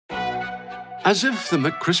As if the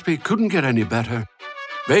McCrispy couldn't get any better,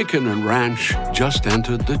 Bacon and Ranch just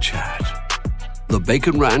entered the chat. The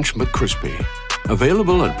Bacon Ranch McCrispy,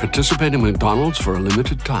 available at participating McDonald's for a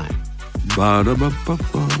limited time.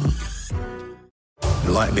 Ba-da-ba-ba-ba.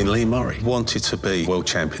 Like Lee Murray wanted to be world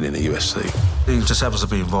champion in the UFC. He just happens to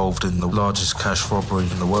be involved in the largest cash robbery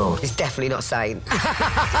in the world. He's definitely not sane.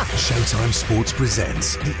 Showtime Sports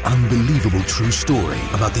presents the unbelievable true story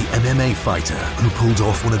about the MMA fighter who pulled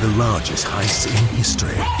off one of the largest heists in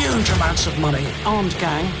history. Huge amounts of money, armed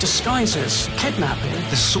gang, disguises, kidnapping.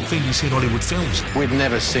 This is the sort of thing you see in Hollywood films. We've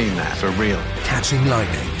never seen that for real. Catching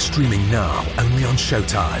Lightning, streaming now, only on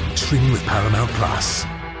Showtime, streaming with Paramount Plus.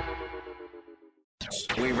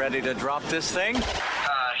 We ready to drop this thing?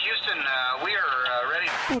 Houston, we are ready.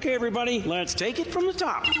 Okay, everybody, let's take it from the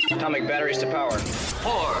top. Atomic batteries to power.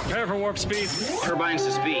 4. Prepare for warp speed. Turbines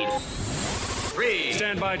to speed. 3.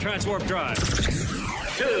 Stand by transwarp drive.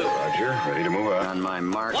 2. Roger, ready to move out. On my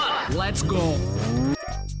mark. 1. Let's go.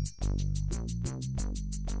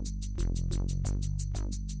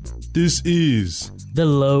 This is the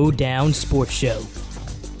Lowdown Sports Show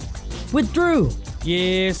with Drew.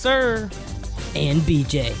 Yes, sir. And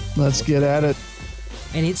BJ. Let's get at it.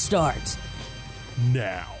 And it starts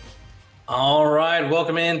now. All right,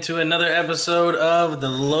 welcome into another episode of the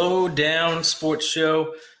Lowdown Sports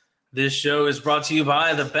Show. This show is brought to you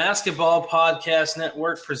by the Basketball Podcast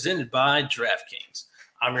Network, presented by DraftKings.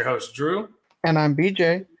 I'm your host, Drew. And I'm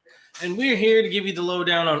BJ. And we're here to give you the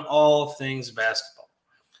lowdown on all things basketball.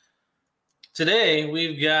 Today,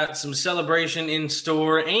 we've got some celebration in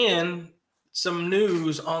store and some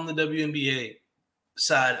news on the WNBA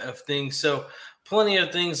side of things. So plenty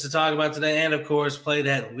of things to talk about today. And of course, play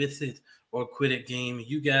that with it or quit it game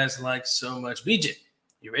you guys like so much. BJ,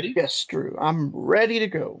 you ready? Yes, Drew. I'm ready to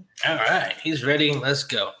go. All right. He's ready. Let's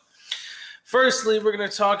go. Firstly, we're going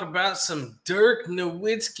to talk about some Dirk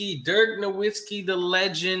Nowitzki. Dirk Nowitzki, the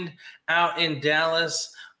legend out in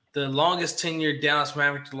Dallas, the longest tenured Dallas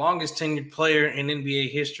Mavericks, the longest tenured player in NBA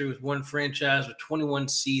history with one franchise with 21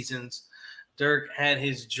 seasons. Dirk had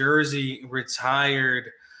his jersey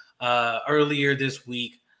retired earlier this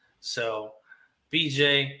week. So,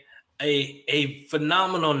 BJ, a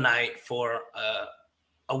phenomenal night for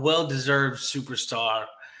a well-deserved superstar,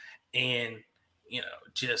 and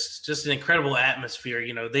just an incredible atmosphere.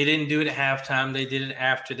 They didn't do it at halftime; they did it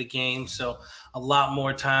after the game, so a lot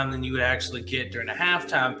more time than you would actually get during a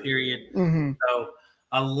halftime period. Mm-hmm. So,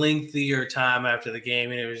 a lengthier time after the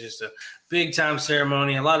game, and it was just a big time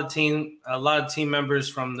ceremony. A lot of team members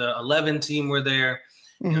from the 11 team were there.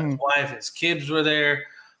 Mm-hmm. His wife, his kids were there.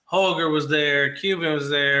 Holger was there. Cuban was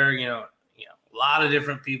there. A lot of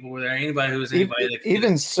different people were there. Anybody who was anybody.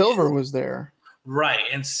 Even Silver was there. Right,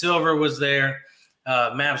 and Silver was there.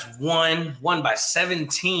 Mavs won by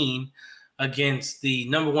 17 against the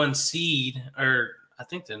number one seed, or I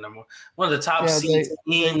think they're one of the top seeds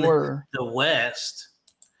in the West.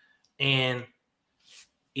 And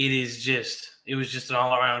it was just an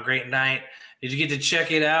all-around great night. Did you get to check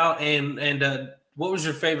it out? And what was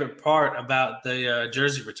your favorite part about the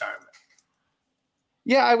jersey retirement?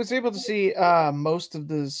 Yeah, I was able to see most of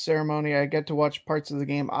the ceremony. I get to watch parts of the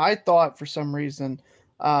game. I thought for some reason,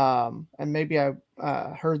 and maybe I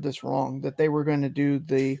heard this wrong, that they were going to do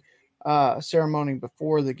the ceremony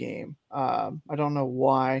before the game. I don't know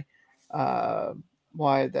why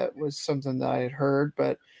that was something that I had heard,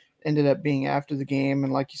 but ended up being after the game.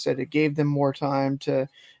 And like you said, it gave them more time to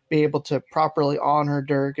be able to properly honor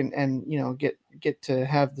Dirk and get to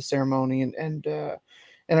have the ceremony and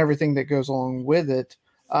everything that goes along with it.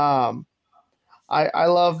 I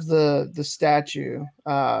love the statue.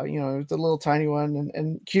 The little tiny one,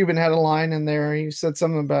 and Cuban had a line in there. He said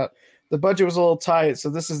something about the budget was a little tight,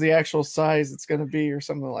 so this is the actual size it's going to be, or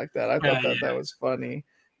something like that. I thought that was funny.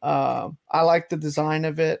 I like the design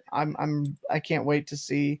of it. I can't wait to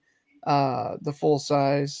see the full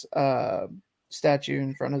size statue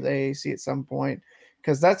in front of the AAC at some point,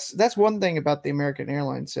 because that's one thing about the American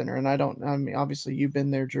Airlines Center. And I mean, obviously you've been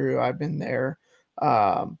there, Drew. I've been there.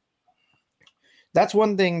 That's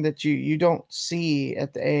one thing that you don't see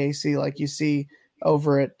at the AAC like you see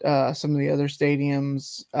over at some of the other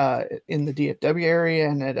stadiums in the DFW area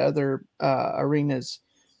and at other arenas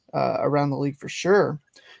around the league for sure,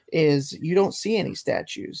 is you don't see any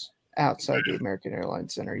statues outside the American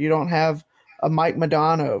Airlines Center. You don't have a Mike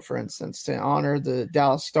Modano, for instance, to honor the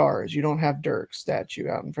Dallas Stars. You don't have Dirk's statue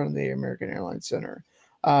out in front of the American Airlines Center.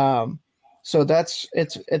 So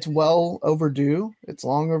it's well overdue. It's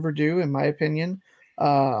long overdue, in my opinion. You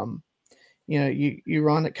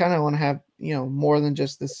kind of want to have, more than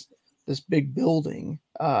just this big building,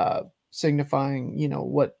 signifying,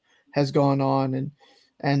 what has gone on,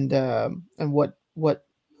 and what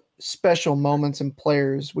special moments and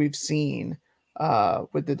players we've seen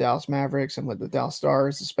with the Dallas Mavericks and with the Dallas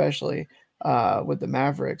Stars, especially with the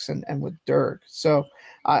Mavericks and with Dirk. So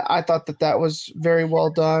I thought that was very well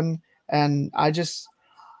done, and I just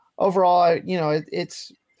overall,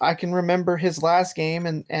 it's I can remember his last game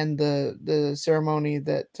and the ceremony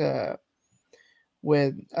that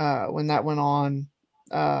when that went on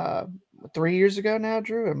 3 years ago now,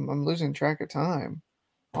 Drew. I'm losing track of time.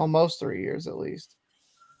 Almost 3 years at least.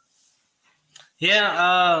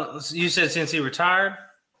 Yeah, you said since he retired?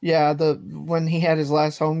 Yeah, when he had his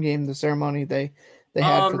last home game, the ceremony they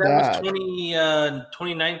had for that. Was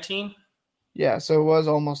 2019? Yeah, so it was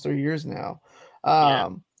almost 3 years now. Yeah.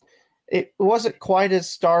 It wasn't quite as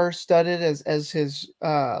star-studded as his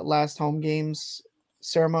last home games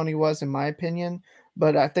ceremony was, in my opinion,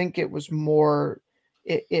 but I think it was more.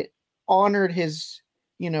 It honored his,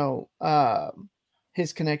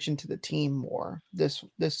 his connection to the team more. This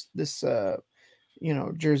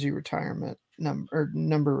jersey retirement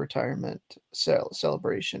number retirement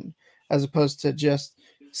celebration, as opposed to just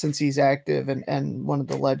since he's active and one of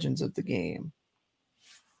the legends of the game.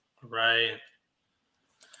 Right.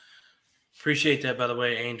 Appreciate that, by the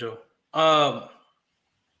way, Angel.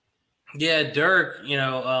 Yeah, Dirk,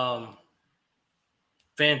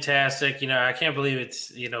 fantastic. I can't believe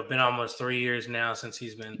it's, been almost 3 years now since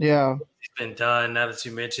he's been done. Now that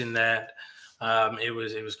you mentioned that, it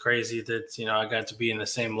was crazy that, I got to be in the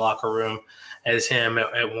same locker room as him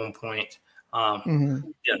at one point.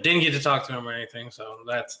 Didn't get to talk to him or anything, so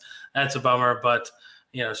that's a bummer, but,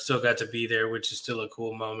 still got to be there, which is still a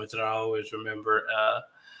cool moment that I always remember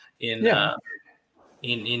in my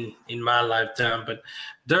lifetime. But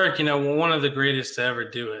Dirk, one of the greatest to ever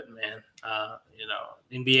do it, man.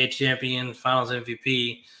 NBA champion, Finals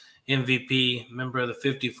MVP, member of the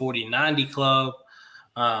 50, 40, 90 club,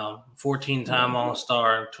 14-time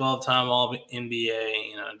All-Star, 12-time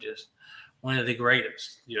All-NBA. Just one of the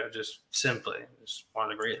greatest. Just simply, just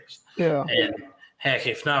one of the greatest. Yeah. And heck,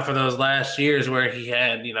 if not for those last years where he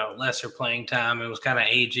had, lesser playing time and was kind of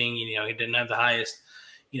aging, he didn't have the highest,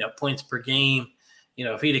 points per game.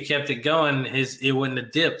 If he'd have kept it going, it wouldn't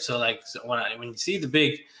have dipped. So, when you see the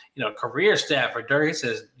big, career stat for Dirk, it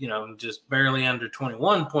says, just barely under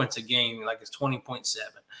 21 points a game, like it's 20.7,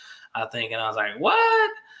 I think. And I was like,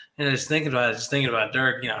 what? And just thinking about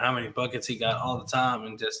Dirk, how many buckets he got all the time,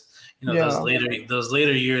 and just, those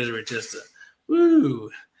later years were just, woo.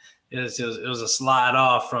 It was a slide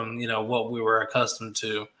off from, what we were accustomed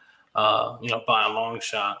to, by a long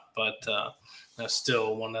shot. But that's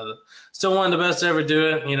still one of the best to ever do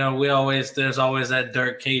it. There's always that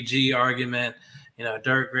Dirk KG argument,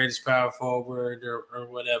 Dirk greatest power forward or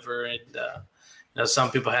whatever. And,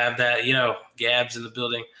 some people have that, Gabs in the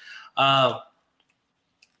building.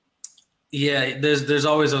 There's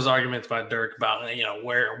always those arguments about Dirk about,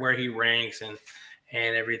 where he ranks and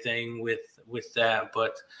everything with that.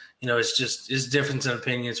 But, it's difference in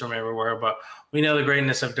opinions from everywhere. But we know the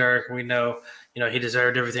greatness of Dirk. We know, he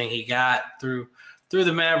deserved everything he got through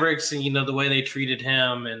the Mavericks, and, the way they treated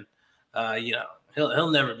him. And,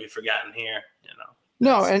 he'll never be forgotten here,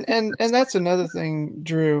 No, and that's another thing,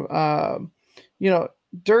 Drew.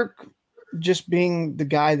 Dirk just being the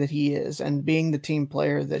guy that he is and being the team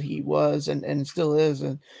player that he was and still is,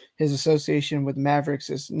 and his association with Mavericks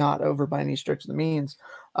is not over by any stretch of the means.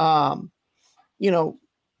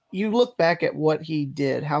 You look back at what he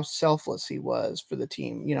did, how selfless he was for the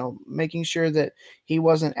team, making sure that he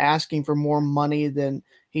wasn't asking for more money than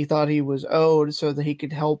he thought he was owed so that he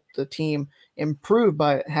could help the team improve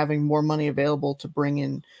by having more money available to bring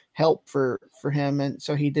in help for him. And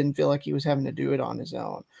so he didn't feel like he was having to do it on his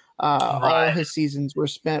own. All his seasons were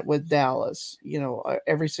spent with Dallas,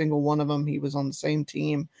 every single one of them. He was on the same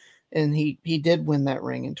team, and he did win that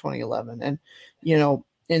ring in 2011. And,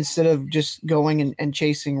 instead of just going and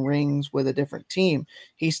chasing rings with a different team,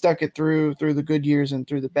 he stuck it through the good years and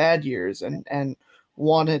through the bad years, and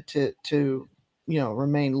wanted to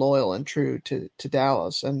remain loyal and true to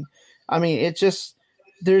Dallas. And I mean, it's just,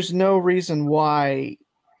 there's no reason why,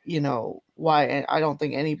 and I don't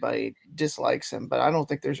think anybody dislikes him, but I don't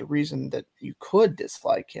think there's a reason that you could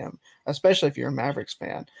dislike him, especially if you're a Mavericks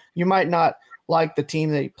fan. You might not like the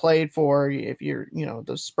team that he played for. If you're,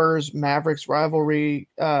 the Spurs Mavericks rivalry,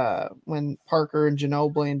 when Parker and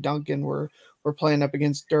Ginobili and Duncan were playing up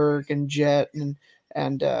against Dirk and Jet and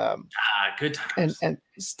good times. and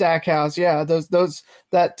Stackhouse. Yeah.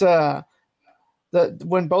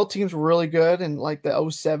 When both teams were really good in like the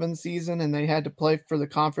 07 season, and they had to play for the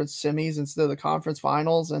conference semis instead of the conference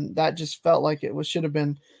finals. And that just felt like it should have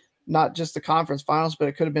been not just the conference finals, but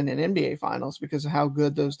it could have been an NBA finals because of how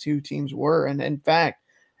good those two teams were. And in fact,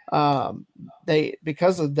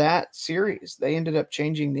 because of that series, they ended up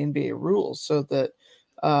changing the NBA rules so that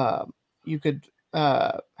you could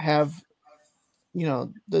have,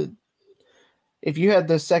 if you had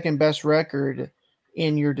the second best record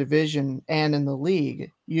in your division and in the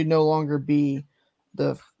league, you'd no longer be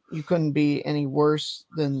you couldn't be any worse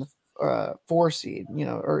than the 4 seed,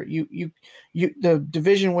 or the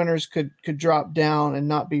division winners could drop down and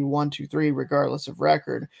not be 1, 2, 3 regardless of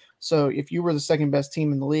record. So if you were the second best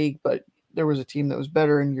team in the league, but there was a team that was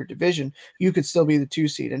better in your division, you could still be the 2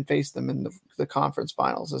 seed and face them in the conference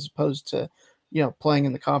finals, as opposed to, playing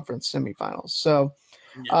in the conference semifinals. So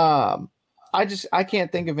I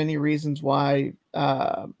can't think of any reasons why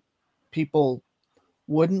people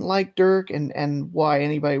wouldn't like Dirk and why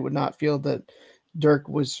anybody would not feel that Dirk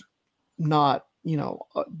was not,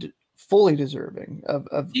 fully deserving of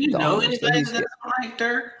Do you know anybody that doesn't like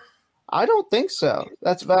Dirk? I don't think so.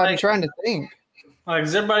 That's what I'm trying to think. Like,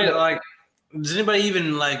 does anybody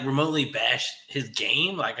even like remotely bash his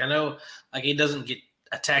game? Like, I know like he doesn't get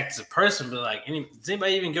attacked as a person, but like, does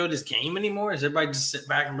anybody even go to his game anymore? Does everybody just sit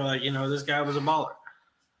back and be like, this guy was a baller?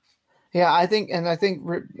 Yeah, I think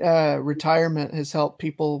retirement has helped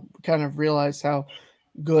people kind of realize how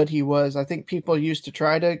good he was. I think people used to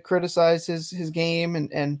try to criticize his game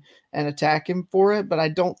and attack him for it, but I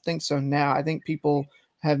don't think so now. I think people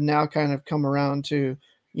have now kind of come around to,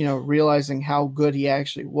 realizing how good he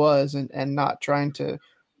actually was and not trying to,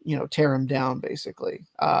 tear him down, basically.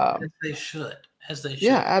 As they should.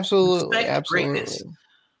 Yeah, absolutely. Respect absolutely. Greatness.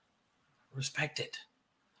 Respect it.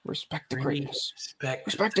 Respect the greatness.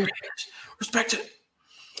 Respect it. Respect it.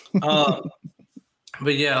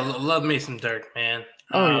 But yeah, love me some Dirk, man.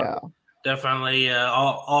 Yeah. Definitely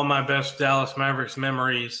all my best Dallas Mavericks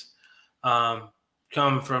memories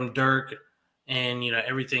come from Dirk and,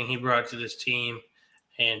 everything he brought to this team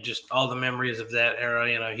and just all the memories of that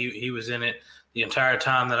era. He was in it the entire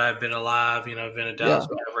time that I've been alive, been a Dallas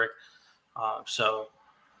Maverick.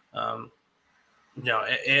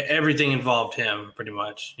 Everything involved him pretty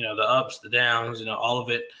much, the ups, the downs, all of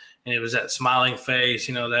it. And it was that smiling face,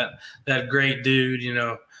 that great dude,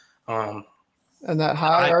 and that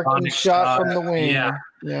high arcing shot from the wing. Yeah.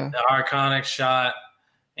 The iconic shot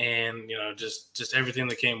and, just everything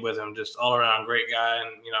that came with him, just all around great guy.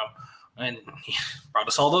 And, he brought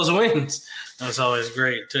us all those wins. That was always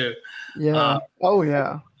great too. Yeah.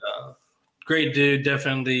 Great dude.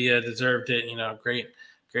 Definitely deserved it. Great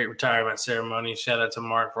retirement ceremony. Shout out to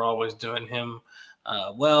Mark for always doing him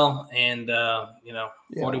well. And,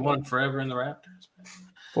 41 forever in the Raptors.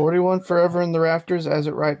 41 forever in the Raptors, as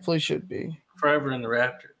it rightfully should be. Forever in the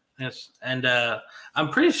Raptors. Yes. And I'm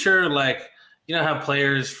pretty sure, like, how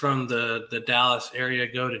players from the Dallas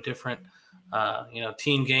area go to different,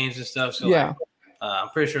 team games and stuff. So, yeah. Like, I'm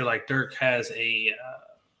pretty sure, like, Dirk has a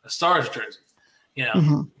Stars jersey.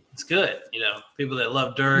 It's good. People that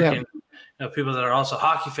love Dirk and people that are also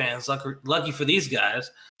hockey fans. Lucky for these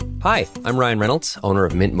guys. Hi, I'm Ryan Reynolds, owner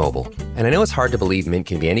of Mint Mobile. And I know it's hard to believe Mint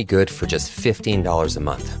can be any good for just $15 a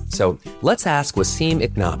month. So let's ask Wasim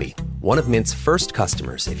Iknabi, one of Mint's first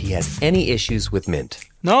customers, if he has any issues with Mint.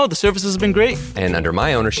 No, the service has been great. And under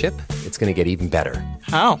my ownership, it's going to get even better.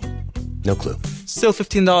 How? No clue. Still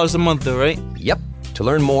 $15 a month though, right? Yep. To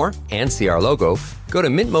learn more and see our logo, go to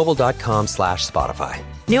mintmobile.com/Spotify.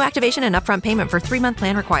 New activation and upfront payment for 3-month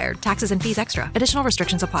plan required. Taxes and fees extra. Additional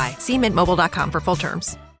restrictions apply. See mintmobile.com for full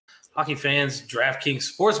terms. Hockey fans, DraftKings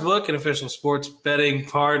Sportsbook, an official sports betting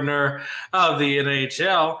partner of the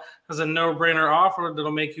NHL, has a no-brainer offer that'll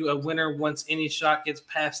make you a winner once any shot gets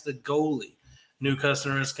past the goalie. New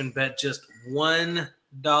customers can bet just $1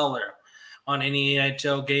 on any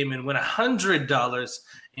NHL game and win $100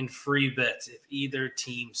 in free bets if either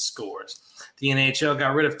team scores. The NHL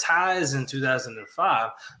got rid of ties in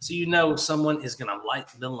 2005, so someone is going to light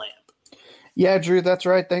the lamp. Yeah, Drew, that's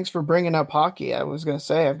right. Thanks for bringing up hockey. I was going to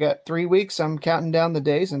say, I've got 3 weeks. I'm counting down the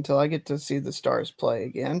days until I get to see the Stars play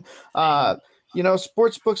again.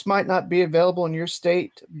 Sports books might not be available in your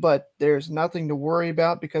state, but there's nothing to worry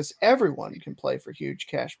about because everyone can play for huge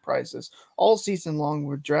cash prizes all season long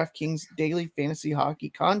with DraftKings daily fantasy hockey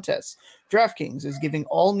contests. DraftKings is giving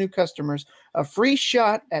all new customers a free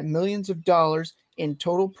shot at millions of dollars in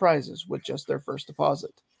total prizes with just their first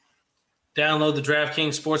deposit. Download the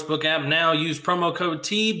DraftKings Sportsbook app now. Use promo code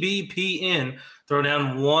TBPN. Throw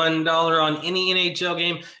down $1 on any NHL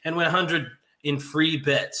game and win $100 in free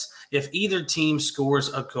bets if either team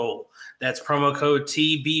scores a goal. That's promo code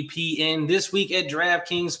TBPN this week at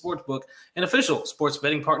DraftKings Sportsbook, an official sports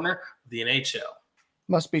betting partner of the NHL.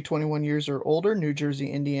 Must be 21 years or older, New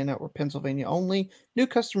Jersey, Indiana, or Pennsylvania only. New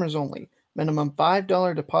customers only. Minimum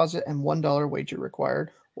 $5 deposit and $1 wager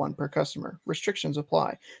required. One per customer. Restrictions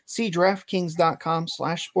apply. See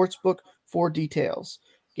DraftKings.com/sportsbook for details.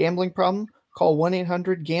 Gambling problem? Call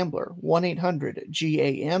 1-800-GAMBLER.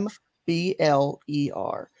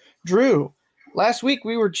 1-800-GAMBLER. Drew, last week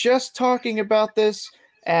we were just talking about this,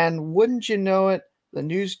 and wouldn't you know it, the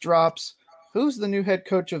news drops. Who's the new head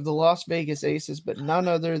coach of the Las Vegas Aces, but none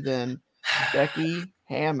other than Becky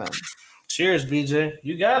Hammon. Cheers, BJ.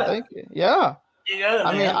 You got it. Thank you. Yeah. You got it,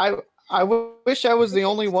 I man. mean, I wish I was the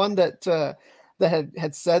only one that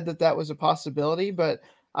had said that was a possibility, but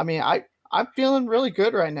I mean, I'm feeling really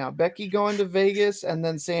good right now. Becky going to Vegas and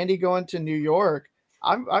then Sandy going to New York.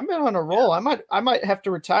 I'm on a roll. I might have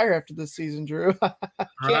to retire after this season, Drew. Can't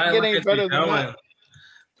get any better than that.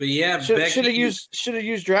 But yeah, should have used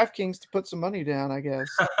DraftKings to put some money down, I guess.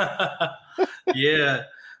 Yeah.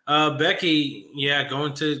 Becky,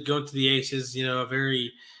 going to the Aces, a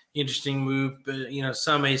very interesting move. But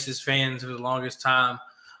some Aces fans for the longest time,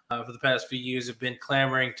 for the past few years, have been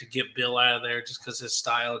clamoring to get Bill out of there just because his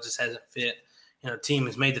style just hasn't fit. Team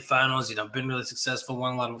has made the finals, been really successful,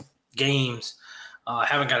 won a lot of games,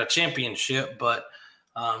 haven't got a championship, but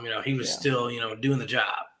he was still doing the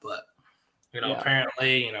job. But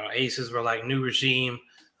apparently, Aces were like new regime.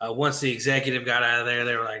 Once the executive got out of there,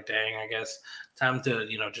 they were like, dang, I guess time to,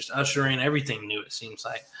 just usher in everything new, it seems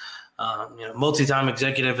like. Multi-time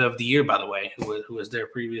executive of the year, by the way, who was there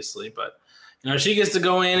previously. But, she gets to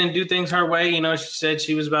go in and do things her way. She said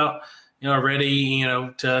she was about, ready,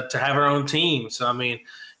 to have her own team. So, I mean,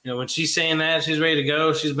 when she's saying that, she's ready to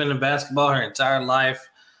go. She's been in basketball her entire life.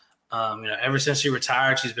 Ever since she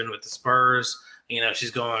retired, she's been with the Spurs.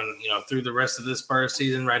 She's going, through the rest of the Spurs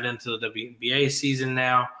season, right into the WNBA season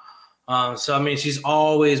now. So, I mean, she's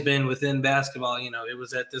always been within basketball. It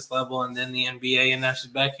was at this level and then the NBA, and now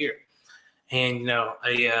she's back here. And,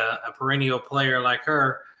 a perennial player like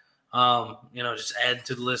her, just add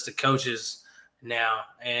to the list of coaches now.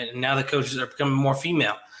 And now the coaches are becoming more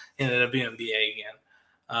female in the WNBA again.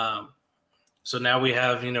 So now we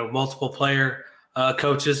have, multiple player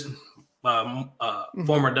coaches,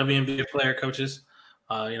 former WNBA player coaches,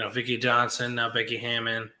 Vicky Johnson, now Becky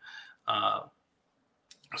Hammon.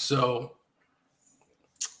 So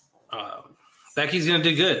Becky's going to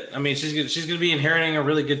do good. I mean, she's going to be inheriting a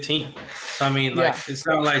really good team. So, I mean, it's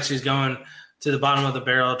not like she's going to the bottom of the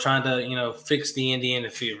barrel trying to, fix the Indiana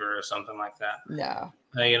fever or something like that. Yeah.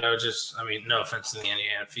 No offense to the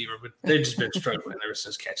Indiana fever, but they've just been struggling ever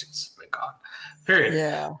since Ketchik's been gone. Period.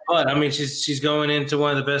 Yeah. But, I mean, she's going into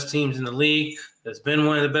one of the best teams in the league. It's been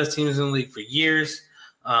one of the best teams in the league for years.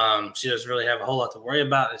 She doesn't really have a whole lot to worry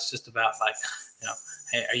about. It's just about,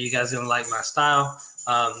 hey, are you guys going to like my style?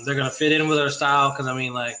 They're going to fit in with her style because,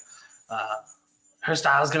 her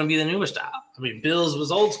style is going to be the newer style. I mean, Bill's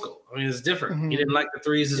was old school. I mean, it's different. Mm-hmm. He didn't like the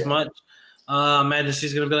threes as much. Imagine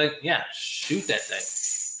she's going to be like, yeah, shoot that thing.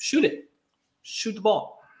 Shoot it. Shoot the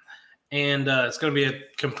ball. And it's going to be a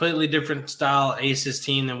completely different style Aces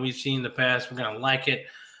team than we've seen in the past. We're going to like it.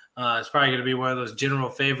 It's probably going to be one of those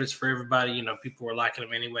general favorites for everybody. People were liking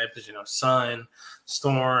them anyway because, Sun,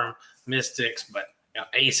 Storm, Mystics, but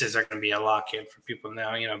Aces are going to be a lock-in for people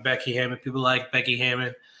now. Becky Hammon, people like Becky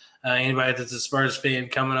Hammon. Anybody that's a Spurs fan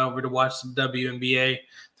coming over to watch the WNBA,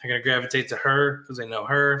 they're going to gravitate to her because they know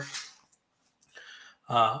her.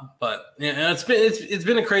 But it's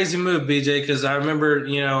been a crazy move, BJ, because I remember,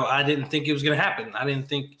 I didn't think it was going to happen. I didn't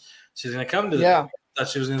think she was going to come to the I thought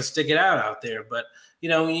she was going to stick it out there. But,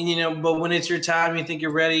 but when it's your time, you think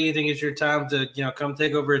you're ready, you think it's your time to, come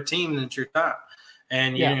take over a team, and it's your time.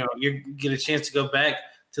 And, you get a chance to go back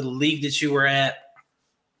to the league that you were at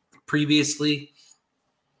previously,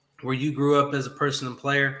 where you grew up as a person and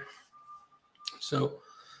player. So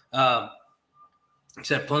she's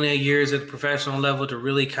had plenty of years at the professional level to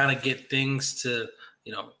really kind of get things to,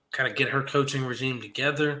 kind of get her coaching regime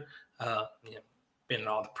together. Been in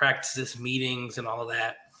all the practices, meetings, and all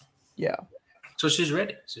that. Yeah. So she's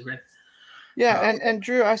ready. She's ready. Yeah, and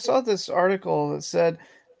Drew, I saw this article that said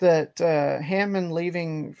that Hammon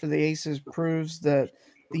leaving for the Aces proves that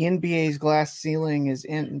the NBA's glass ceiling is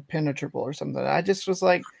impenetrable or something. I just was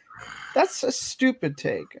like, that's a stupid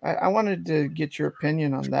take. I wanted to get your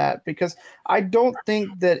opinion on that because I don't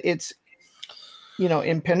think that it's,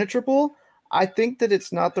 impenetrable. I think that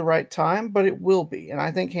it's not the right time, but it will be. And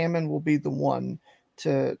I think Hammon will be the one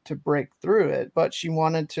to break through it. But she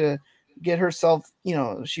wanted to get herself,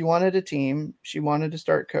 she wanted a team. She wanted to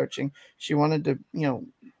start coaching. She wanted to,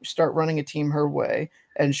 start running a team her way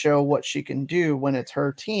and show what she can do when it's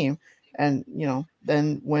her team. And,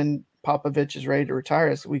 then when Popovich is ready to retire,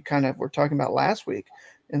 as we kind of were talking about last week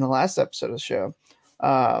in the last episode of the show,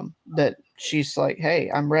 that she's like, hey,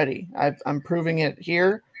 I'm ready. I'm proving it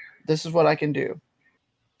here. This is what I can do.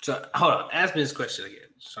 So hold on, ask me this question again,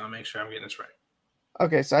 so I'll make sure I'm getting this right.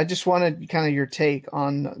 Okay, so I just wanted kind of your take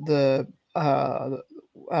on the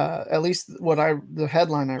at least the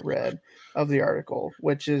headline I read of the article,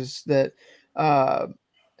 which is that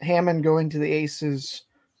Hammon going to the Aces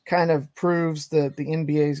kind of proves that the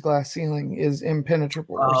NBA's glass ceiling is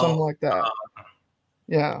impenetrable or something like that.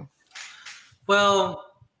 Yeah. Well,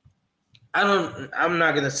 I'm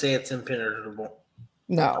not going to say it's impenetrable.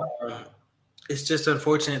 No. It's just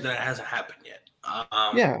unfortunate that it hasn't happened yet.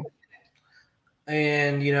 Yeah.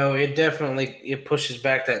 And, it pushes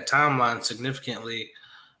back that timeline significantly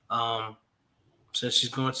since she's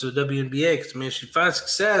going to the WNBA. Because, if she finds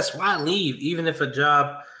success, why leave? Even if a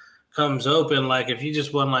job comes open, like if you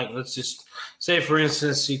just won, let's just say, for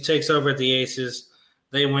instance, she takes over at the Aces,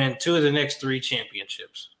 they win 2 of the next 3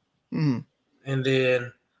 championships. Mm-hmm. And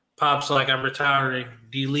then Pop's like, I'm retiring.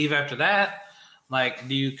 Do you leave after that?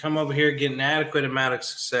 Do you come over here, get an adequate amount of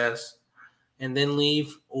success, and then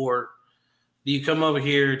leave? Or do you come over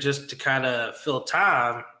here just to kind of fill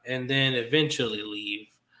time and then eventually leave,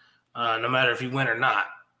 no matter if you win or not?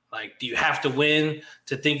 Do you have to win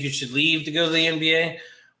to think you should leave to go to the NBA?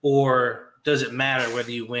 Or does it matter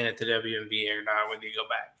whether you win at the WNBA or not, whether you go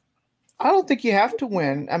back? I don't think you have to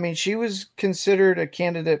win. She was considered a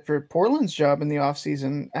candidate for Portland's job in the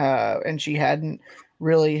offseason, and she hadn't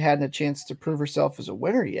really had a chance to prove herself as a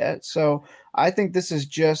winner yet. So I think this is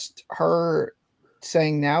just her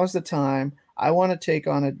saying, now is the time. I want to take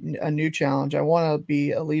on a new challenge. I want to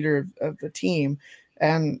be a leader of the team.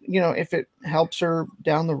 And, if it helps her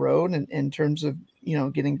down the road in terms of,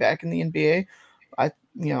 getting back in the NBA, I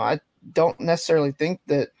don't necessarily think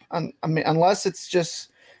that, unless it's just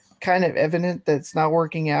kind of evident that it's not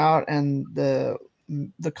working out and the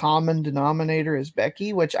common denominator is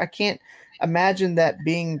Becky, which I can't imagine that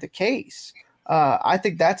being the case. I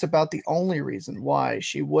think that's about the only reason why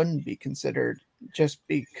she wouldn't be considered, just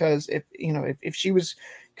because if she was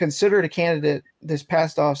considered a candidate this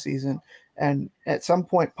past offseason, and at some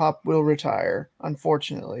point Pop will retire,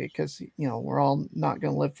 unfortunately, because we're all not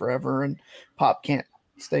going to live forever, and Pop can't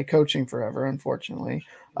stay coaching forever, unfortunately.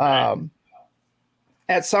 Right.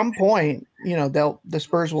 At some point, the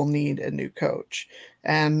Spurs will need a new coach,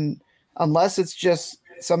 and unless it's just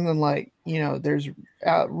something like, there's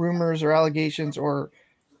rumors or allegations or,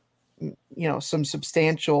 some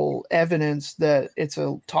substantial evidence that it's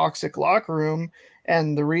a toxic locker room.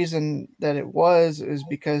 And the reason that it is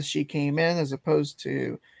because she came in as opposed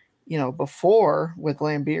to, before with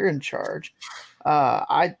Lambier in charge.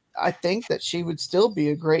 I think that she would still be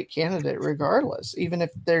a great candidate regardless, even if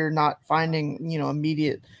they're not finding,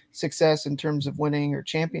 immediate success in terms of winning or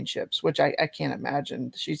championships, which I can't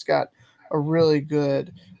imagine. She's got a really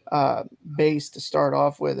good base to start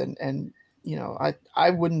off with. And I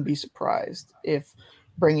wouldn't be surprised if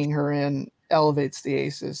bringing her in elevates the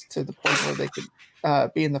Aces to the point where they could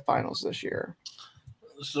be in the finals this year.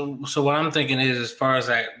 So what I'm thinking is, as far as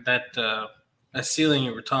that ceiling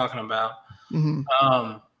you were talking about,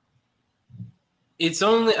 mm-hmm. It's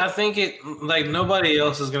only, I think nobody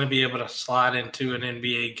else is going to be able to slide into an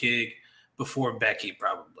NBA gig before Becky,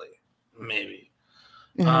 probably, maybe.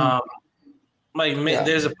 Mm-hmm.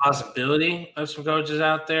 There's a possibility of some coaches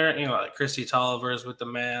out there, like Christy Tolliver's with the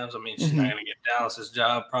Mavs. She's mm-hmm. not going to get Dallas's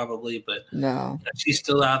job probably, but no, she's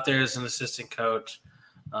still out there as an assistant coach.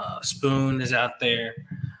 Spoon is out there.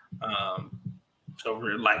 I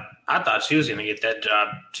thought she was going to get that job.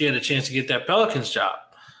 She had a chance to get that Pelicans job.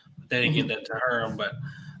 They didn't mm-hmm. get that to her, but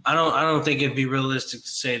I don't think it'd be realistic to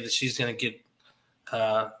say that she's going to get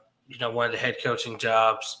one of the head coaching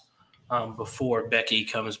jobs before Becky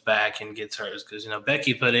comes back and gets hers, because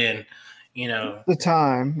Becky put in the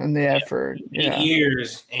time and the effort, 8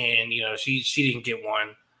 years, and she didn't get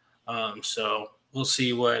one. So we'll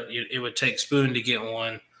see what it would take Spoon to get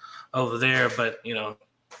one over there, but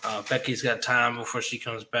Becky's got time before she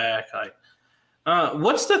comes back.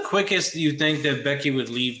 What's the quickest you think that Becky would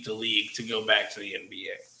leave the league to go back to the NBA?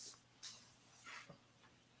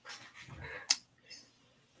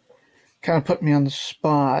 Kind of put me on the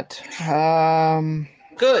spot.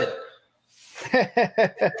 Good.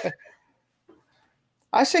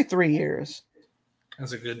 I say 3 years.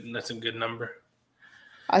 That's a good number.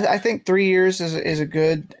 I think 3 years is a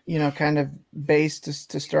good, kind of base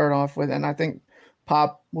to start off with. And I think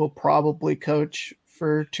Pop will probably coach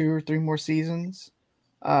for 2 or 3 more seasons.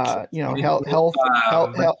 Health,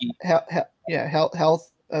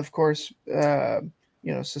 of course,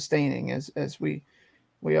 sustaining as we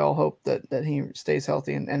We all hope that he stays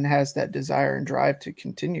healthy and has that desire and drive to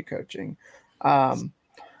continue coaching. But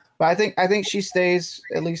I think she stays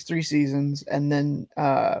at least 3 seasons, and then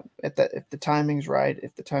if the timing's right,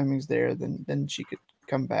 if the timing's there, then she could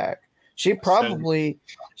come back. She probably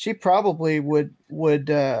would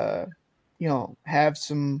have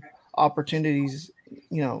some opportunities.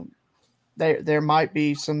 There might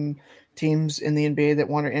be some teams in the NBA that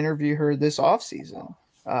want to interview her this offseason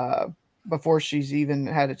before she's even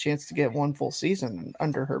had a chance to get one full season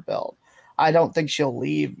under her belt. I don't think she'll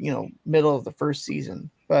leave, middle of the first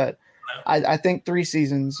season, but I think 3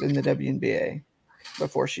 seasons in the WNBA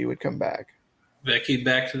before she would come back. Becky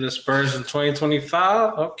back to the Spurs in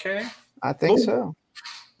 2025. Okay. I think so.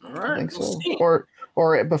 All right. I think so.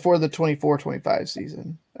 Or before the 24-25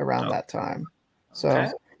 season, around that time. So,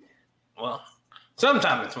 okay. Well,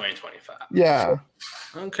 sometime in 2025. Yeah.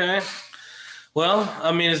 Okay. Well,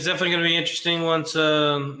 I mean, it's definitely going to be interesting once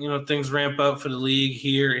things ramp up for the league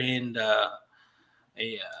here in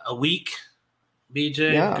a week.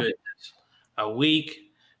 BJ, Yeah. Goodness, a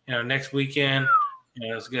week. Next weekend.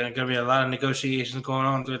 It's going to be a lot of negotiations going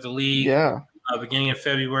on through the league. Yeah. Beginning of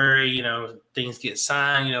February, things get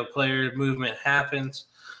signed. Player movement happens.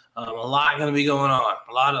 A lot going to be going on.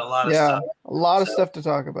 A lot of stuff. A lot of stuff to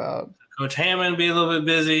talk about. Coach Hammon be a little bit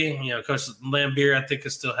busy. Coach Lambier, I think,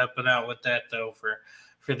 is still helping out with that though for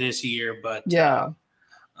this year. But yeah.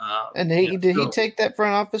 And did he take that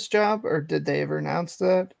front office job, or did they ever announce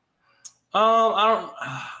that? I don't.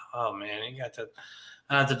 Oh man, he got to.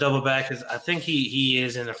 I have to double back because I think he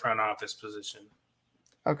is in the front office position.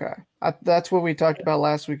 Okay, that's what we talked about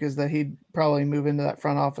last week, is that he'd probably move into that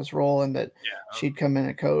front office role and that she'd come in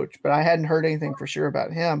and coach. But I hadn't heard anything for sure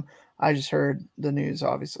about him. I just heard the news,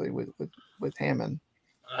 obviously, with Hammond.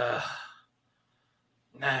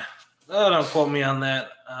 Nah, don't quote me on that.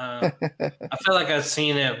 I feel like I've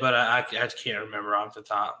seen it, but I can't remember off the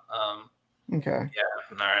top. Okay.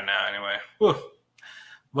 Yeah, not right now anyway. Whew.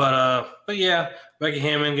 But yeah, Becky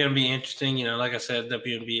Hammon going to be interesting. Like I said,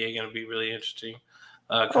 WNBA going to be really interesting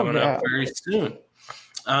coming up very soon.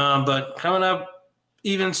 But coming up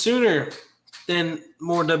even sooner than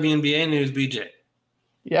more WNBA news, BJ.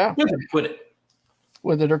 Yeah. With it or quit it.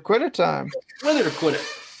 With it or quit it time. With it or quit it.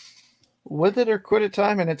 With it or quit it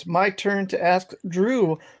time, and it's my turn to ask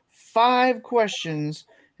Drew 5 questions,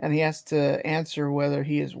 and he has to answer whether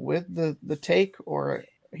he is with the take or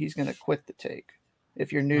he's going to quit the take.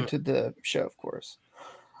 If you're new to the show, of course.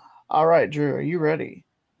 All right, Drew, are you ready?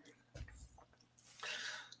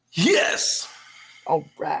 Yes. All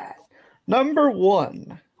right. Number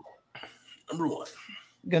one.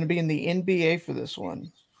 Going to be in the NBA for this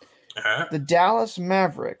one. The Dallas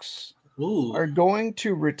Mavericks are going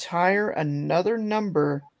to retire another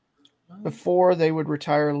number before they would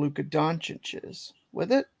retire Luka Doncic's.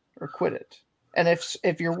 With it or quit it? And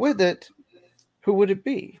if you're with it, who would it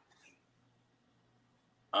be?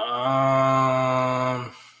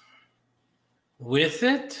 With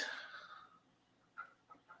it.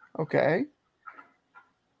 Okay.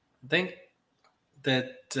 I think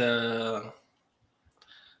that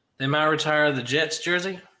they might retire the Jets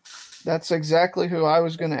jersey. That's exactly who I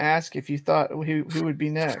was going to ask if you thought who would be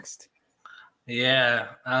next. Yeah.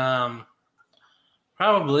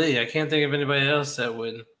 Probably. I can't think of anybody else that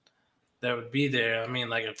would be there. I mean,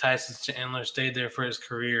 like if Tyson Chandler stayed there for his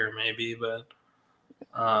career, maybe, but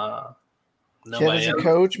Kid as a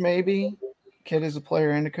coach, maybe. Kid as a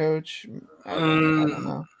player and a coach. I don't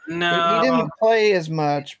know. No, he didn't play as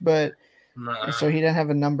much, but so he didn't have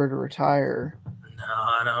a number to retire. No,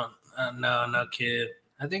 I don't. No, Kid.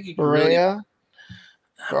 I think he Berea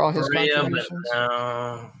for all his Berea, contributions.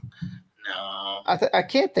 No. I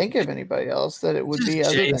can't think of anybody else that it would Just be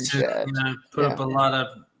other Jason, than Jet. Put up a lot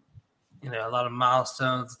of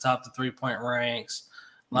milestones atop the 3-point ranks,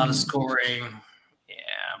 a lot of scoring.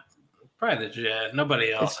 Yeah, probably the Jet.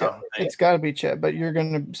 Nobody else. It's got to be Chet, but you're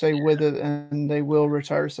going to say with it, and they will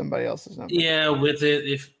retire somebody else's number. Yeah, with it.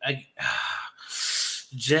 If I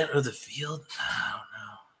Jet or the Field, I don't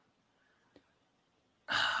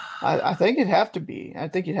know. I think it'd have to be. I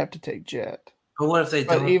think you'd have to take Jet. But what if they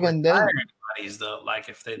don't even retire then, anybody's though? Like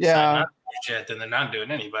if they decide not to do Jet, then they're not doing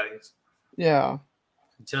anybody's. Yeah.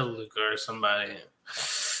 Until Luka or somebody.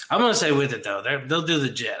 I'm gonna say with it though. They'll do the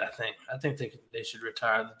Jet. I think they should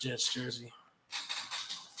retire the Jets jersey.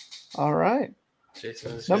 All right.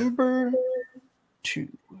 Number 2.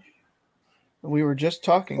 We were just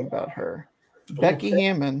talking about her. Becky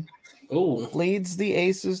Hammon leads the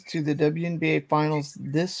Aces to the WNBA Finals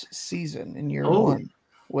this season in year 1.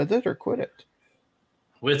 With it or quit it?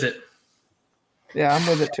 With it. Yeah, I'm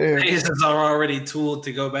with it too. Aces are already tooled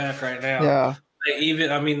to go back right now. Yeah.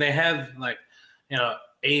 they have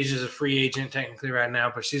Asia's a free agent technically right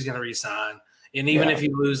now, but she's going to resign. And even if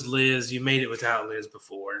you lose Liz, you made it without Liz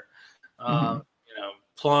before.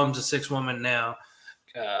 Plum's a 6-woman now.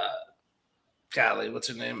 Golly, what's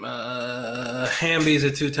her name? Hamby's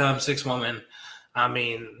a 2-time 6-woman. I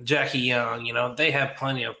mean, Jackie Young, they have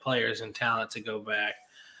plenty of players and talent to go back.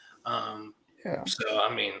 So,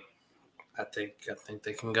 I mean, I think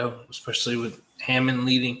they can go, especially with Hammon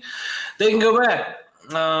leading. They can go back.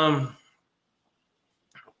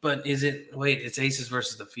 But it's Aces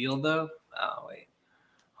versus the field, though? Oh, wait.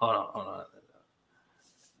 Hold on.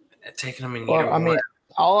 Taking them in year one. I mean,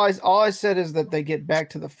 all I said is that they get back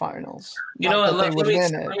to the finals. You know what?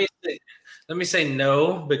 Let me say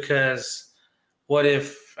no, because what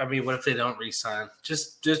if they don't re-sign?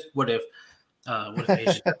 Just what if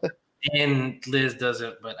Asia and Liz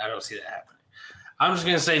doesn't, but I don't see that happening. I'm just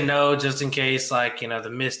going to say no just in case,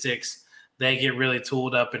 the Mystics, they get really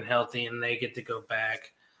tooled up and healthy and they get to go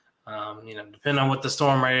back. Depending on what the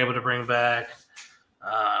Storm are able to bring back.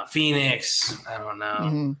 Phoenix, I don't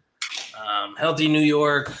know. Healthy New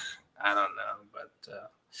York, I don't know. But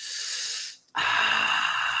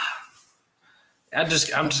I'm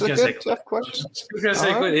just going to say tough question. I'm going to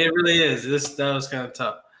say quit. It really is. That was kind of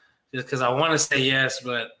tough. Just because I want to say yes,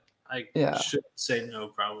 but I should say no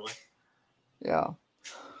probably. Yeah.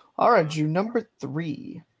 All right, Drew, number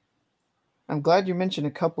 3. I'm glad you mentioned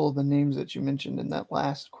a couple of the names that you mentioned in that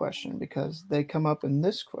last question because they come up in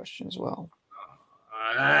this question as well.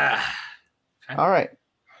 Okay. All right.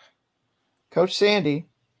 Coach Sandy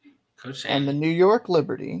and the New York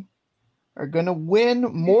Liberty are going to win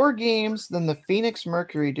more games than the Phoenix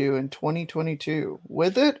Mercury do in 2022.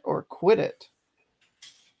 With it or quit it?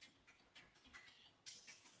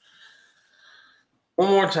 One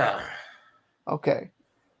more time. Okay.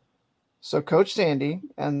 So Coach Sandy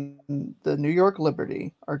and the New York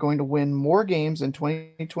Liberty are going to win more games in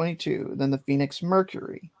 2022 than the Phoenix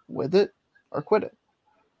Mercury. With it or quit it?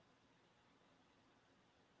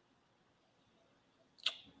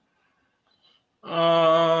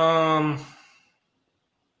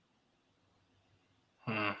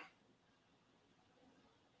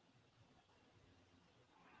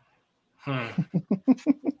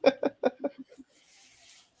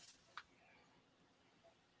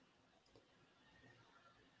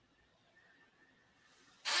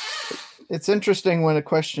 It's interesting when a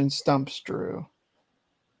question stumps Drew.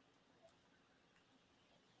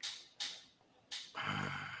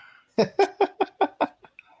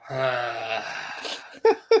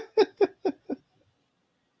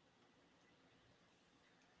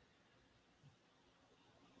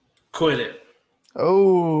 Quit it.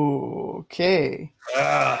 Oh, okay.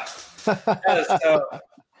 That's tough.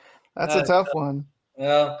 That's a tough one.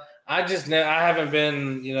 Well, I haven't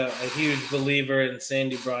been, a huge believer in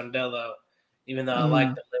Sandy Brondello, even though I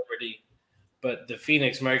like the Liberty. But the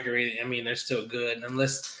Phoenix Mercury, they're still good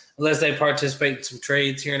unless they participate in some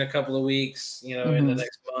trades here in a couple of weeks, in the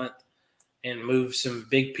next month, and move some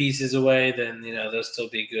big pieces away. Then they'll still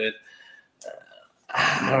be good.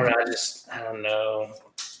 I don't know. I don't know.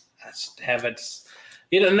 I just haven't.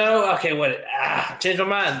 No. Okay, what? Changed my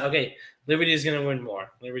mind. Okay, Liberty's going to win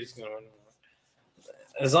more.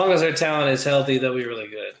 As long as their talent is healthy, they'll be really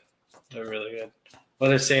good. They're really good.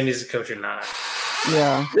 Whether Sandy's a coach or not.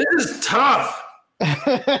 Yeah. This is tough.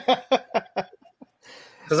 Because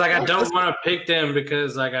I don't want to pick them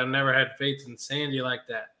because I've never had faith in Sandy like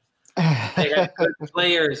that. They got good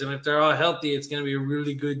players, and if they're all healthy, it's going to be a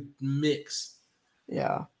really good mix.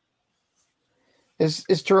 Yeah. Is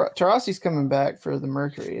Tarasi's coming back for the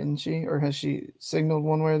Mercury, isn't she? Or has she signaled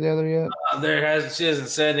one way or the other yet? She hasn't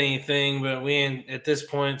said anything, but at this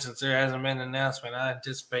point, since there hasn't been an announcement, I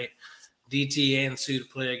anticipate DT and Sue to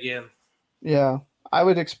play again. Yeah, I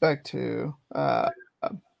would expect to. But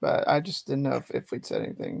I just didn't know if we'd said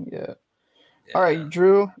anything yet. Yeah. All right,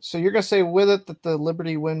 Drew. So you're going to say with it that the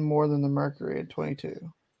Liberty win more than the Mercury at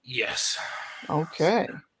 22? Yes. Okay.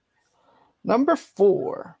 Number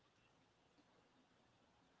 4.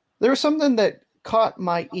 There was something that caught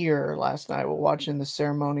my ear last night while watching the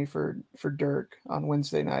ceremony for Dirk on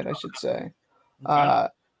Wednesday night, I should say. Okay.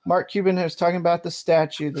 Mark Cuban was talking about the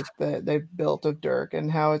statue that they've built of Dirk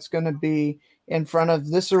and how it's going to be in front of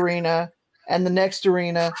this arena and the next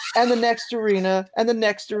arena and the next arena and the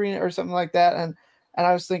next arena or something like that. And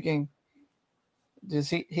I was thinking, is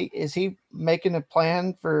he making a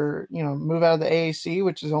plan for, move out of the AAC,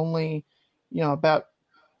 which is only, about,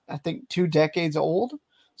 I think, 2 decades old?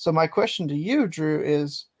 So my question to you, Drew,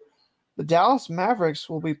 is the Dallas Mavericks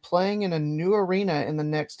will be playing in a new arena in the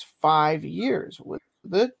next 5 years. With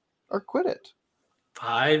it or quit it?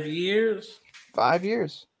 5 years? 5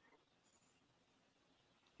 years.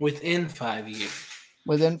 Within 5 years.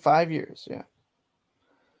 Within 5 years, yeah.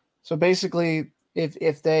 So basically,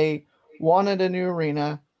 if they wanted a new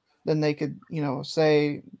arena, then they could,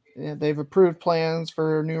 say they've approved plans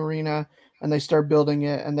for a new arena and they start building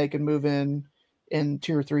it and they can move in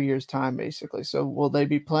 2 or 3 years time, basically. So will they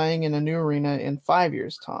be playing in a new arena in 5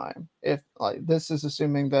 years time? If like this is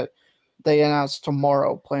assuming that they announce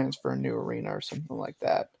tomorrow plans for a new arena or something like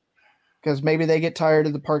that, because maybe they get tired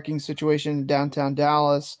of the parking situation in downtown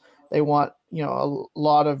Dallas. They want, a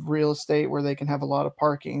lot of real estate where they can have a lot of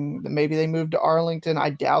parking. Maybe they move to Arlington. I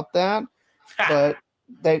doubt that, but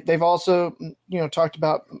they've also, talked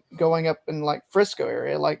about going up in like Frisco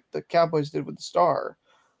area, like the Cowboys did with the Star.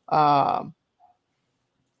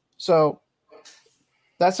 So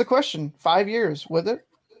that's the question. 5 years with it,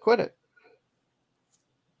 quit it.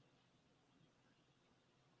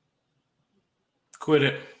 Quit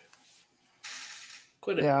it.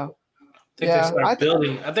 Yeah. I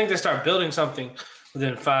think they start building something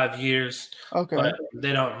within 5 years. Okay. But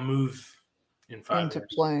they don't move in 5 into years.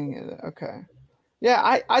 playing it. Okay.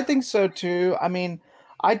 Yeah, I think so too. I mean,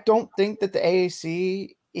 I don't think that the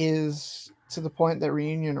AAC is to the point that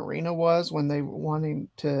Reunion Arena was when they were wanting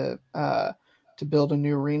to build a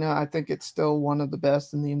new arena. I think it's still one of the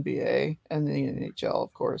best in the NBA and the NHL,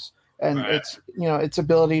 of course. And it's its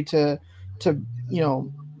ability to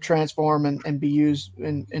transform and be used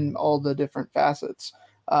in all the different facets.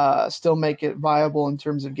 Still make it viable in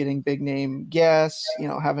terms of getting big name guests,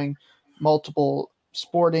 having multiple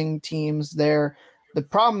sporting teams there. The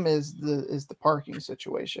problem is the parking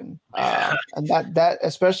situation, and that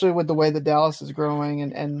especially with the way that Dallas is growing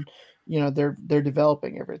and they're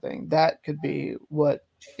developing everything, that could be what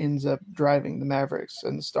ends up driving the Mavericks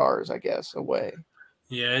and the Stars, I guess, away.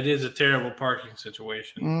 Yeah, it is a terrible parking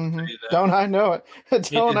situation. Mm-hmm. Don't I know it?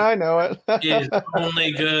 I know it? It is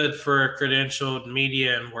only good for credentialed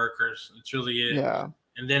media and workers. It really is. Yeah.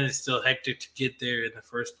 And then it's still hectic to get there in the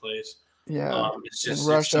first place. Yeah. It's just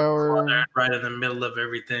rush hour, right in the middle of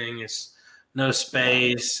everything. It's no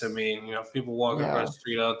space. I mean, people walk across the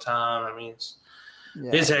street all the time. I mean,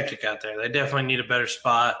 it's hectic out there. They definitely need a better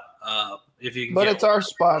spot. If you can, but it's our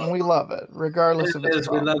spot and we love it, regardless of its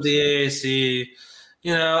problems. We love the AAC.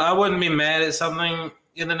 I wouldn't be mad at something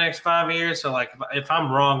in the next 5 years. So, like, if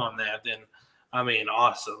I'm wrong on that, then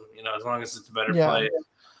awesome. As long as it's a better place.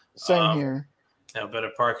 Same here.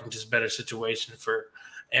 Better parking, just better situation for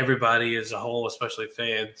everybody as a whole, especially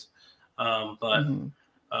fans. I don't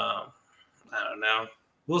know.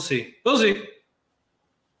 We'll see.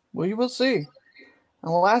 We will see.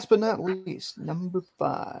 And last but not least, number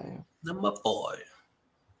 5. Number 5.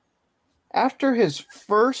 After his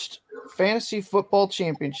first fantasy football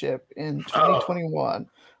championship in 2021,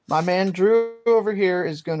 my man Drew over here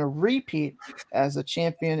is going to repeat as a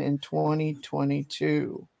champion in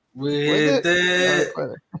 2022. With it.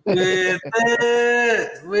 Good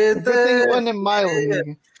thing it wasn't in my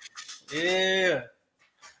league.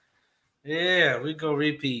 Yeah, we go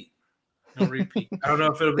repeat. I don't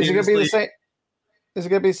know if it'll be. Is it going to be the same? Is it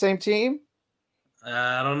going to be the same team?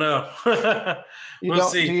 I don't know. We'll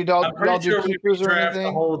see. Do y'all do keepers or anything?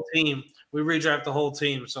 The whole team. We redraft the whole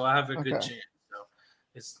team, so I have a good chance. So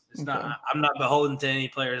it's not. I'm not beholden to any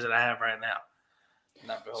players that I have right now.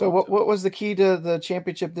 So what was the key to the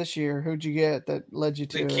championship this year? Who'd you get that led you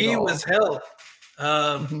to the key was health.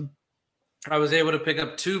 I was able to pick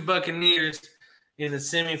up 2 Buccaneers in the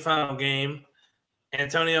semifinal game.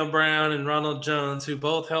 Antonio Brown and Ronald Jones, who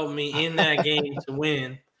both helped me in that game to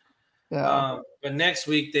win. Yeah. But next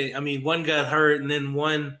week, one got hurt, and then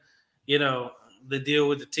one, the deal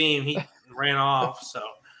with the team, he ran off. So,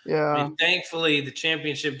 yeah. Thankfully, the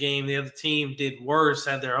championship game, the other team did worse,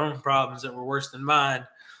 had their own problems that were worse than mine.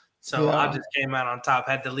 So I just came out on top,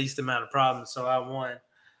 had the least amount of problems, so I won.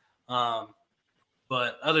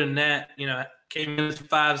 But other than that, came in as a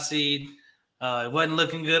 5 seed. It wasn't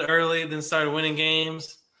looking good early, then started winning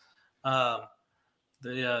games.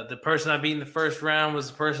 The person I beat in the first round was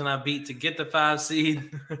the person I beat to get the 5 seed.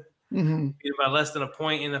 Beat him by less than a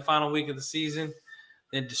point in the final week of the season.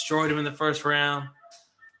 Then destroyed him in the first round.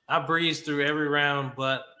 I breezed through every round,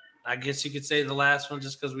 but I guess you could say the last one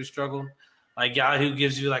just because we struggled. Like Yahoo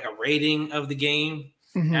gives you like a rating of the game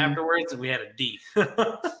afterwards, and we had a D.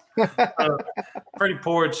 Pretty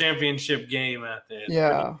poor championship game out there.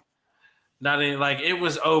 Yeah. Not any, like it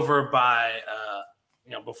was over by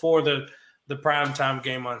before the primetime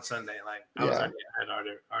game on Sunday. Like I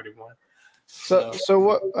already won. So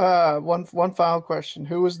what? One final question: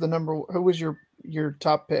 Who was your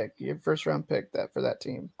top pick? Your first round pick for that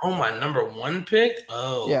team? Oh, my number 1 pick?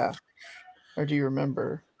 Oh, yeah. Or do you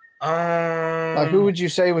remember? Who would you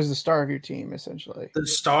say was the star of your team, essentially? The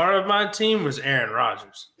star of my team was Aaron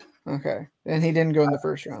Rodgers. Okay. And he didn't go in the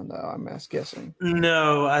first round, though, I'm guessing.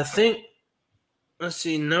 No, I think, let's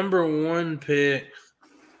see, number 1 pick.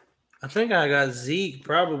 I think I got Zeke,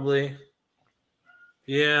 probably.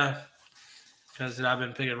 Yeah. Because I've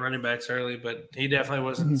been picking running backs early, but he definitely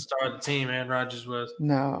wasn't the star of the team. Aaron Rodgers was.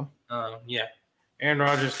 No. Yeah. Aaron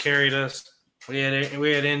Rodgers carried us. We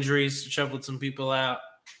had injuries, shuffled some people out.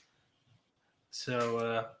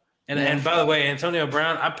 So, and by the way, Antonio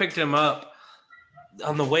Brown, I picked him up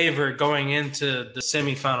on the waiver going into the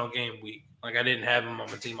semifinal game week. Like, I didn't have him on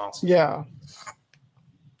my team also. Yeah.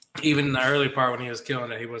 Even in the early part when he was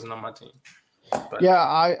killing it, he wasn't on my team. But, yeah,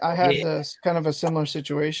 I had this kind of a similar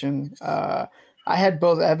situation. I had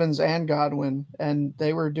both Evans and Godwin, and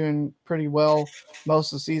they were doing pretty well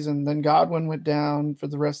most of the season. Then Godwin went down for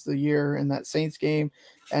the rest of the year in that Saints game,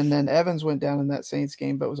 and then Evans went down in that Saints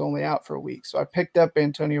game but was only out for a week. So I picked up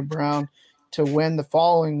Antonio Brown to win the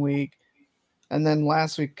following week, and then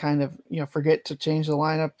last week kind of, forget to change the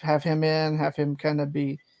lineup, have him kind of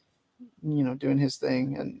be, doing his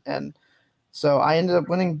thing. And so I ended up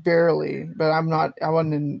winning barely, but I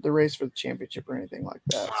wasn't in the race for the championship or anything like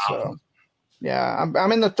that. Wow. So yeah,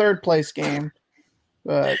 I'm in the third place game,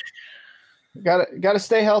 but got to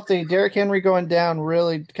stay healthy. Derrick Henry going down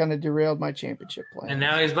really kind of derailed my championship plan. And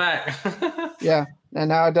now he's back. Yeah, and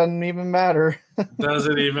now it doesn't even matter.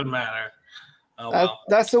 Doesn't even matter. Oh, well.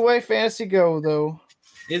 That's the way fantasy go, though.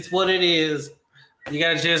 It's what it is. You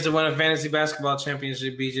got a chance to win a fantasy basketball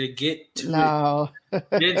championship, BJ. Get to it.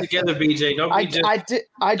 Get it together, BJ. Don't be just.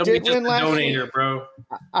 I did win last donator, week, bro.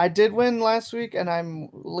 I did win last week, and I'm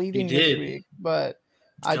leading this week, but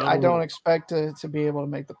I don't expect to be able to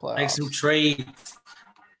make the playoffs. Make some trades.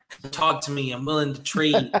 Talk to me. I'm willing to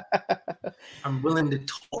trade. I'm willing to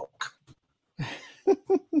talk.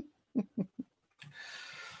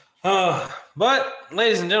 But,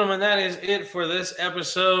 ladies and gentlemen, that is it for this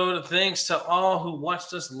episode. Thanks to all who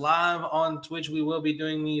watched us live on Twitch. We will be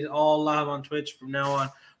doing these all live on Twitch from now on.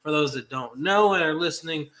 For those that don't know and are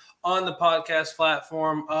listening on the podcast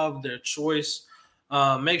platform of their choice,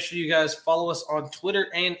 make sure you guys follow us on Twitter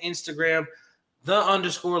and Instagram,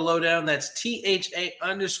 _lowdown. That's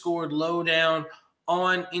THA_lowdown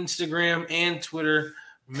on Instagram and Twitter.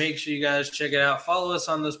 Make sure you guys check it out. Follow us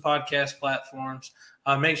on those podcast platforms.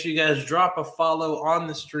 Make sure you guys drop a follow on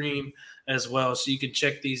the stream as well so you can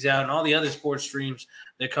check these out and all the other sports streams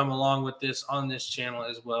that come along with this on this channel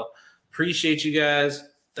as well. Appreciate you guys.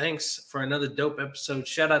 Thanks for another dope episode.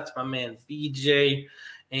 Shout out to my man BJ.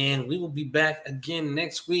 And we will be back again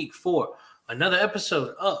next week for another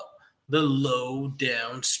episode of the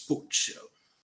Lowdown Sports Show.